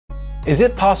Is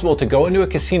it possible to go into a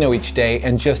casino each day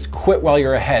and just quit while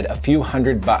you're ahead a few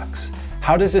 $100?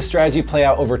 How does this strategy play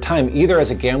out over time, either as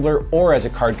a gambler or as a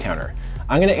card counter?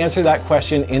 I'm going to answer that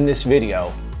question in this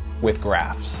video with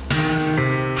graphs.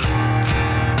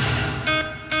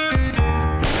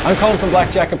 I'm Colin from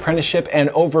Blackjack Apprenticeship, and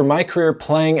over my career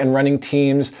playing and running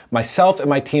teams, myself and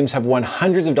my teams have won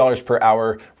hundreds of dollars per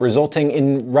hour, resulting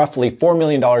in roughly $4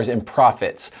 million in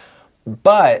profits.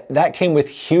 But that came with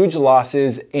huge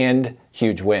losses and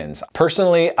huge wins.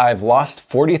 Personally, I've lost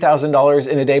 $40,000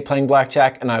 in a day playing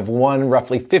blackjack, and I've won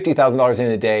roughly $50,000 in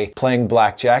a day playing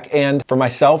blackjack. And for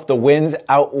myself, the wins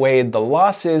outweighed the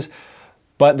losses,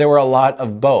 but there were a lot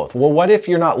of both. Well, what if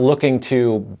you're not looking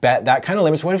to bet that kind of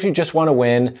limits? What if you just want to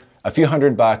win a few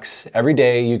 $100 every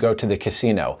day you go to the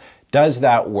casino? Does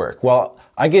that work? Well,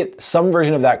 I get some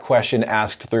version of that question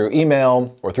asked through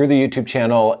email or through the YouTube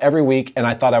channel every week, and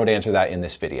I thought I would answer that in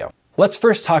this video. Let's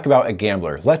first talk about a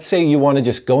gambler. Let's say you want to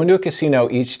just go into a casino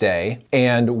each day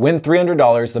and win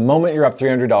 $300. The moment you're up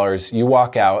 $300, you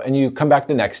walk out and you come back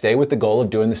the next day with the goal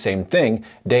of doing the same thing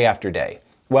day after day.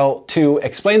 Well, to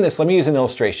explain this, let me use an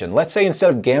illustration. Let's say instead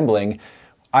of gambling,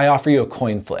 I offer you a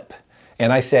coin flip.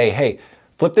 And I say, hey,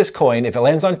 flip this coin. If it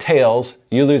lands on tails,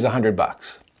 you lose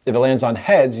 $100. If it lands on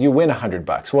heads, you win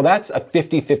 $100. Well, that's a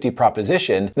 50-50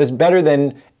 proposition. That's better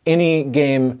than any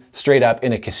game straight up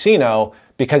in a casino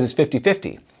because it's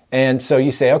 50-50. And so you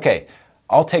say, okay,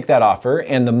 I'll take that offer.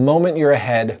 And the moment you're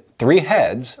ahead 3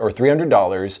 heads or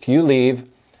 $300, you leave.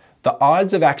 The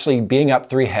odds of actually being up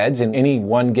 3 heads in any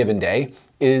one given day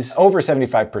is over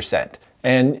 75%.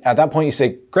 And at that point you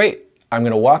say, great, I'm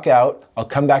gonna walk out, I'll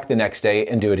come back the next day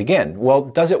and do it again. Well,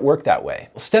 does it work that way?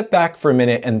 Step back for a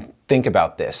minute and think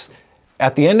about this.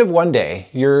 At the end of one day,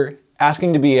 you're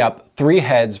asking to be up 3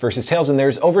 heads versus tails, and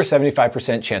there's over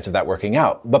 75% chance of that working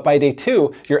out. But by day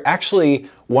 2, you're actually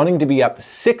wanting to be up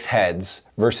 6 heads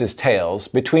versus tails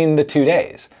between the 2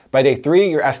 days. By day 3,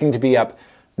 you're asking to be up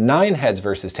 9 heads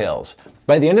versus tails.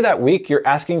 By the end of that week, you're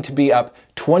asking to be up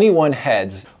 21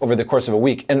 heads over the course of a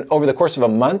week. And over the course of a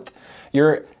month,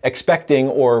 you're expecting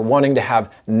or wanting to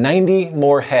have 90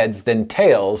 more heads than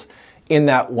tails in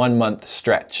that 1 month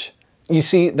stretch. You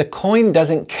see, the coin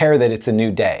doesn't care that it's a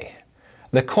new day.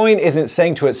 The coin isn't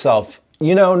saying to itself,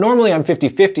 you know, normally I'm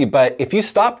 50-50, but if you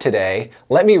stop today,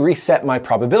 let me reset my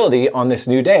probability on this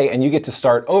new day and you get to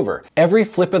start over. Every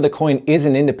flip of the coin is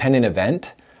an independent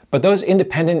event, but those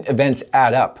independent events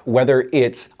add up, whether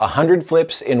it's 100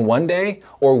 flips in one day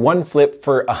or 1 flip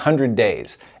for 100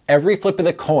 days. Every flip of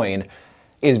the coin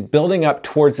is building up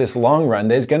towards this long run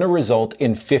that is going to result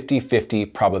in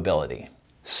 50-50 probability.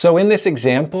 So in this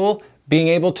example, being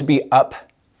able to be up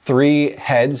 3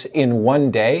 heads in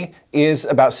one day is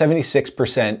about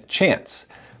 76% chance.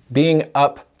 Being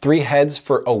up 3 heads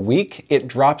for a week, it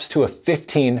drops to a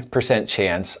 15%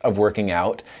 chance of working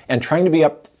out, and trying to be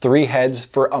up 3 heads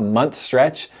for a month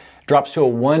stretch drops to a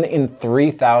 1 in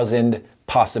 3,000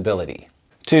 possibility.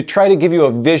 To try to give you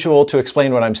a visual to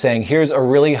explain what I'm saying, here's a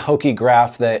really hokey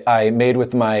graph that I made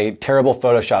with my terrible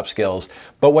Photoshop skills.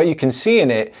 But what you can see in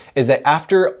it is that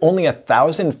after only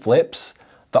 1,000 flips,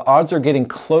 the odds are getting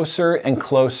closer and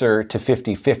closer to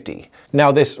 50-50.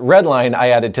 Now, this red line I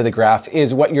added to the graph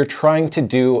is what you're trying to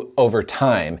do over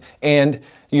time. And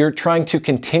you're trying to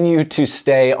continue to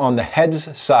stay on the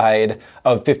heads side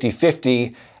of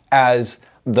 50-50 as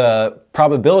the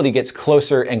probability gets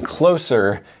closer and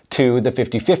closer to the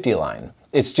 50-50 line.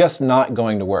 It's just not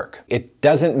going to work. It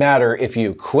doesn't matter if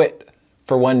you quit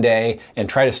for one day and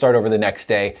try to start over the next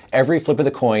day. Every flip of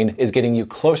the coin is getting you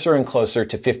closer and closer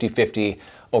to 50-50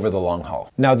 over the long haul.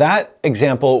 Now that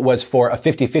example was for a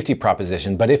 50-50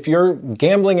 proposition, but if you're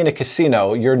gambling in a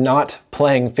casino, you're not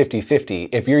playing 50-50.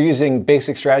 If you're using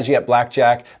basic strategy at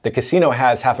blackjack, the casino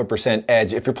has 0.5%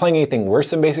 edge. If you're playing anything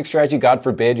worse than basic strategy, God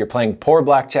forbid, you're playing poor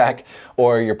blackjack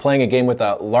or you're playing a game with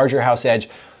a larger house edge,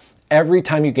 every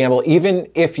time you gamble, even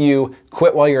if you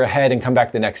quit while you're ahead and come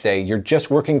back the next day, you're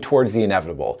just working towards the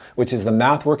inevitable, which is the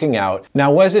math working out. Now,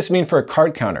 what does this mean for a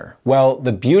card counter? Well,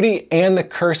 the beauty and the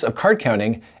curse of card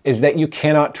counting is that you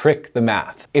cannot trick the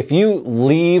math. If you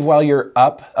leave while you're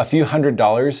up a few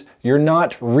 $100, you're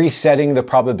not resetting the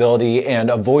probability and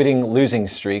avoiding losing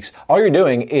streaks. All you're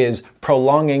doing is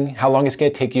prolonging how long it's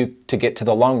going to take you to get to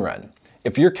the long run.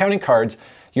 If you're counting cards,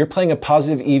 you're playing a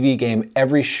positive EV game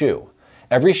every shoe.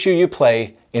 Every shoe you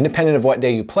play, independent of what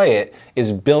day you play it,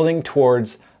 is building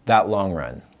towards that long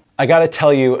run. I gotta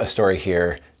tell you a story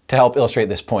here to help illustrate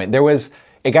this point. There was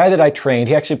a guy that I trained.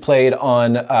 He actually played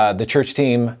on the church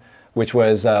team, which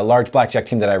was a large blackjack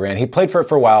team that I ran. He played for it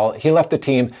for a while. He left the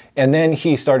team, and then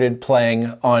he started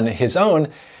playing on his own.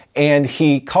 And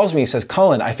he calls me, he says,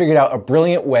 Colin, I figured out a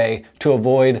brilliant way to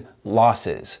avoid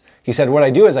losses. He said, what I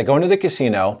do is I go into the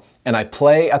casino and I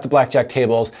play at the blackjack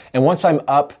tables. And once I'm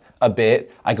up a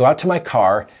bit, I go out to my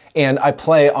car and I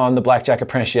play on the Blackjack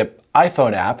Apprenticeship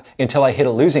iPhone app until I hit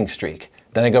a losing streak.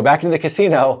 Then I go back into the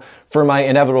casino for my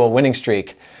inevitable winning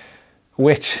streak,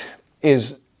 which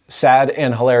is sad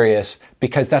and hilarious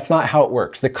because that's not how it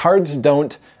works. The cards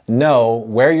don't know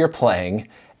where you're playing.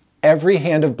 Every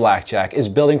hand of blackjack is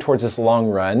building towards this long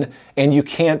run, and you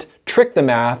can't trick the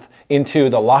math into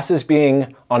the losses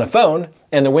being on a phone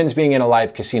and the wins being in a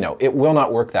live casino. It will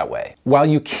not work that way. While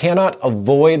you cannot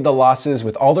avoid the losses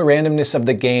with all the randomness of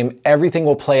the game, everything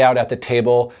will play out at the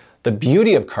table. The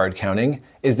beauty of card counting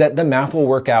is that the math will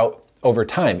work out over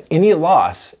time. Any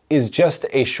loss is just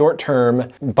a short-term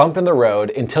bump in the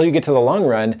road until you get to the long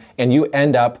run and you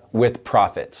end up with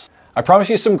profits. I promised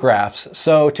you some graphs,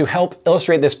 so to help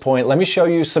illustrate this point, let me show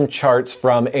you some charts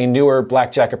from a newer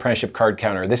Blackjack Apprenticeship card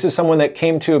counter. This is someone that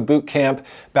came to a boot camp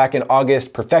back in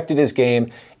August, perfected his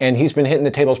game, and he's been hitting the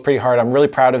tables pretty hard. I'm really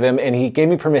proud of him, and he gave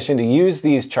me permission to use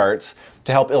these charts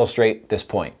to help illustrate this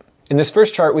point. In this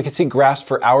first chart, we can see graphs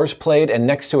for hours played, and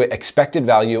next to it, expected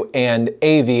value and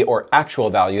AV, or actual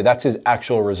value. That's his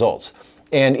actual results.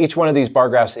 And each one of these bar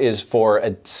graphs is for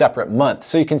a separate month.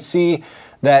 So you can see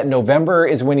that November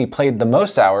is when he played the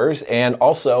most hours and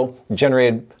also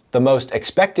generated the most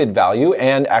expected value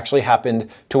and actually happened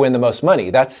to win the most money.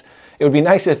 It would be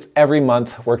nice if every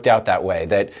month worked out that way,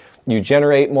 that you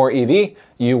generate more EV,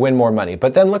 you win more money.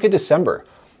 But then look at December.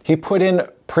 He put in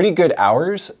pretty good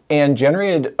hours and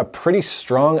generated a pretty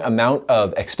strong amount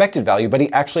of expected value, but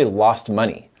he actually lost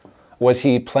money. Was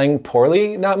he playing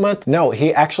poorly that month? No,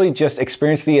 he actually just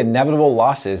experienced the inevitable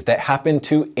losses that happen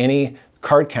to any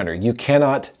card counter. You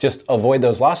cannot just avoid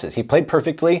those losses. He played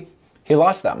perfectly, he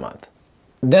lost that month.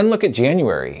 Then look at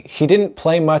January. He didn't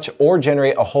play much or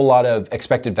generate a whole lot of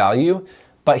expected value,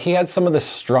 but he had some of the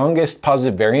strongest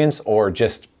positive variance or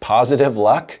just positive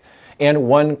luck and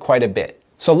won quite a bit.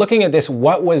 So looking at this,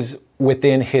 what was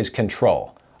within his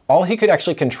control? All he could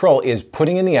actually control is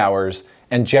putting in the hours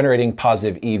and generating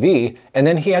positive EV, and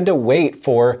then he had to wait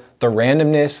for the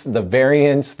randomness, the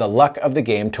variance, the luck of the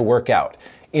game to work out.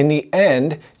 In the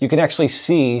end, you can actually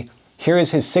see, here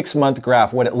is his 6-month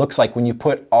graph, what it looks like when you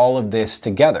put all of this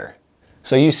together.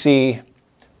 So you see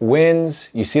wins,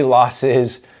 you see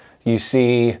losses, you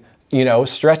see,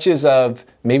 stretches of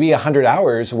maybe 100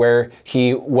 hours where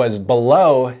he was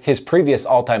below his previous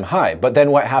all-time high. But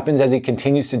then what happens as he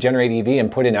continues to generate EV and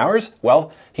put in hours?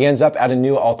 Well, he ends up at a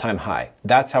new all-time high.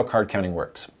 That's how card counting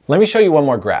works. Let me show you one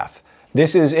more graph.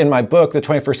 This is in my book, The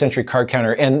 21st Century Card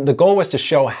Counter, and the goal was to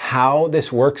show how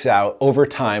this works out over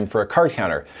time for a card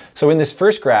counter. So in this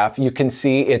first graph, you can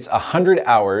see it's 100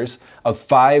 hours of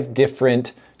 5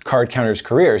 different card counters'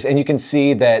 careers, and you can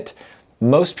see that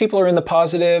most people are in the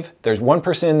positive, there's one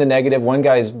person in the negative, one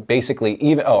guy's basically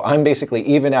even, I'm basically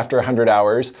even after 100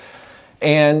 hours,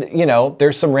 and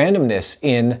there's some randomness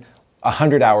in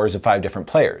 100 hours of 5 different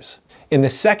players. In the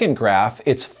second graph,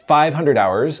 it's 500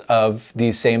 hours of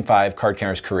these same 5 card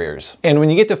counters' careers. And when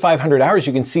you get to 500 hours,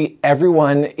 you can see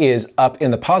everyone is up in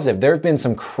the positive. There have been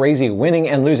some crazy winning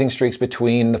and losing streaks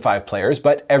between the 5 players,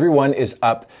 but everyone is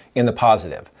up in the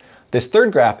positive. This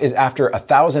third graph is after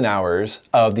 1,000 hours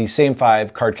of these same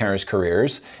 5 card counters'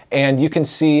 careers, and you can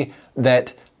see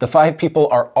that the 5 people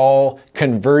are all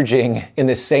converging in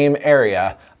the same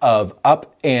area of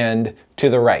up and to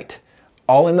the right,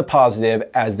 all in the positive.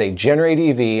 As they generate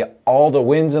EV, all the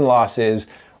wins and losses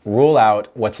rule out.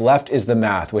 What's left is the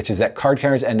math, which is that card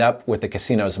counters end up with the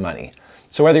casino's money.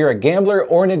 So whether you're a gambler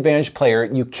or an advantaged player,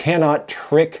 you cannot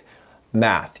trick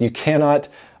math. You cannot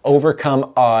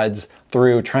overcome odds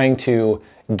through trying to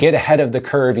get ahead of the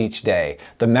curve each day.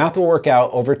 The math will work out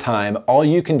over time. All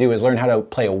you can do is learn how to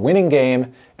play a winning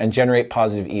game and generate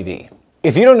positive EV.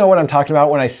 If you don't know what I'm talking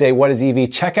about when I say what is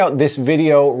EV, check out this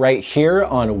video right here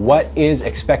on what is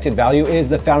expected value. It is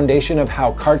the foundation of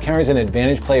how card counters and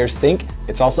advantage players think.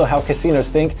 It's also how casinos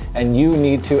think, and you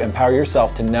need to empower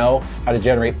yourself to know how to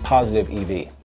generate positive EV.